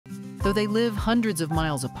Though they live hundreds of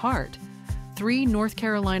miles apart, 3 North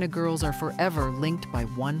Carolina girls are forever linked by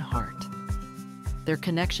one heart. Their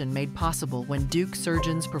connection made possible when Duke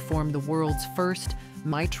surgeons performed the world's first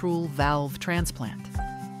mitral valve transplant.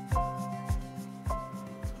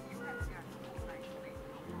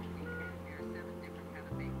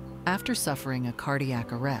 After suffering a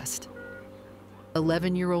cardiac arrest,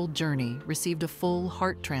 11-year-old Journey received a full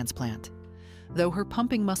heart transplant. Though her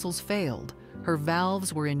pumping muscles failed, her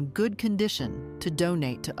valves were in good condition to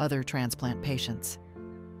donate to other transplant patients.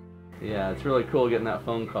 Yeah, it's really cool getting that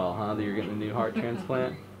phone call, huh, that you're getting a new heart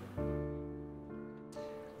transplant.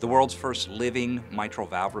 The world's first living mitral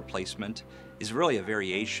valve replacement is really a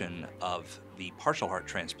variation of the partial heart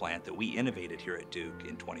transplant that we innovated here at Duke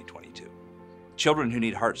in 2022. Children who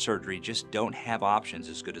need heart surgery just don't have options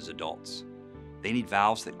as good as adults. They need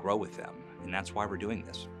valves that grow with them, and that's why we're doing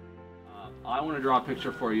this. I want to draw a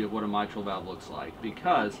picture for you of what a mitral valve looks like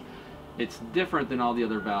because it's different than all the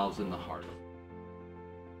other valves in the heart.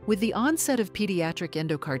 With the onset of pediatric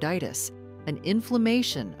endocarditis, an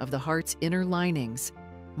inflammation of the heart's inner linings,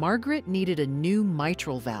 Margaret needed a new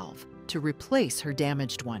mitral valve to replace her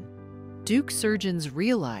damaged one. Duke surgeons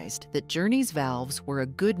realized that Journey's valves were a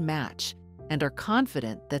good match and are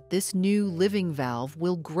confident that this new living valve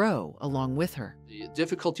will grow along with her. The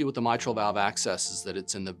difficulty with the mitral valve access is that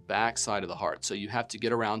it's in the back side of the heart, so you have to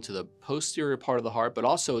get around to the posterior part of the heart, but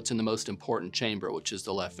also it's in the most important chamber, which is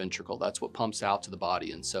the left ventricle. That's what pumps out to the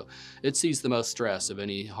body, and so it sees the most stress of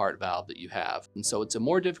any heart valve that you have. And so it's a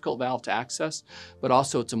more difficult valve to access, but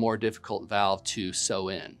also it's a more difficult valve to sew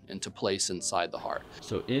in and to place inside the heart.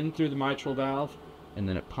 So in through the mitral valve, and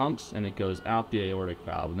then it pumps and it goes out the aortic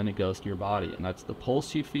valve, and then it goes to your body, and that's the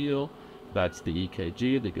pulse you feel, that's the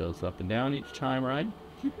EKG that goes up and down each time, right?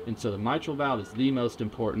 And so the mitral valve is the most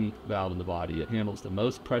important valve in the body. It handles the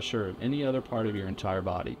most pressure of any other part of your entire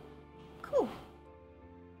body. Cool.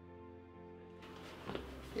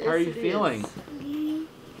 How are you feeling? Good.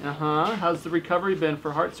 How's the recovery been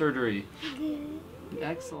for heart surgery? Good.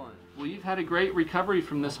 Excellent. Well, you've had a great recovery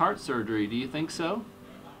from this heart surgery. Do you think so?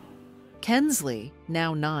 Kensley,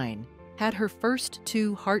 now 9, had her first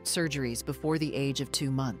 2 heart surgeries before the age of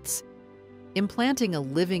 2 months. Implanting a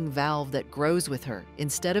living valve that grows with her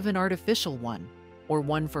instead of an artificial one, or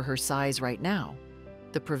one for her size right now,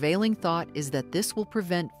 the prevailing thought is that this will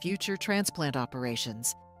prevent future transplant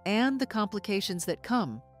operations and the complications that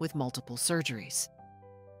come with multiple surgeries.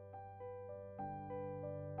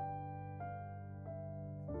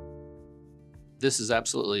 This is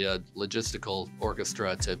absolutely a logistical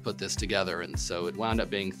orchestra to put this together, and so it wound up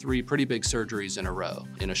being 3 pretty big surgeries in a row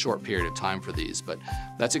in a short period of time for these. But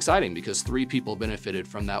that's exciting because 3 people benefited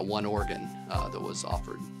from that one organ that was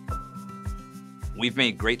offered. We've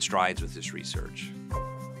made great strides with this research,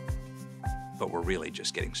 but we're really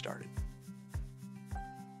just getting started.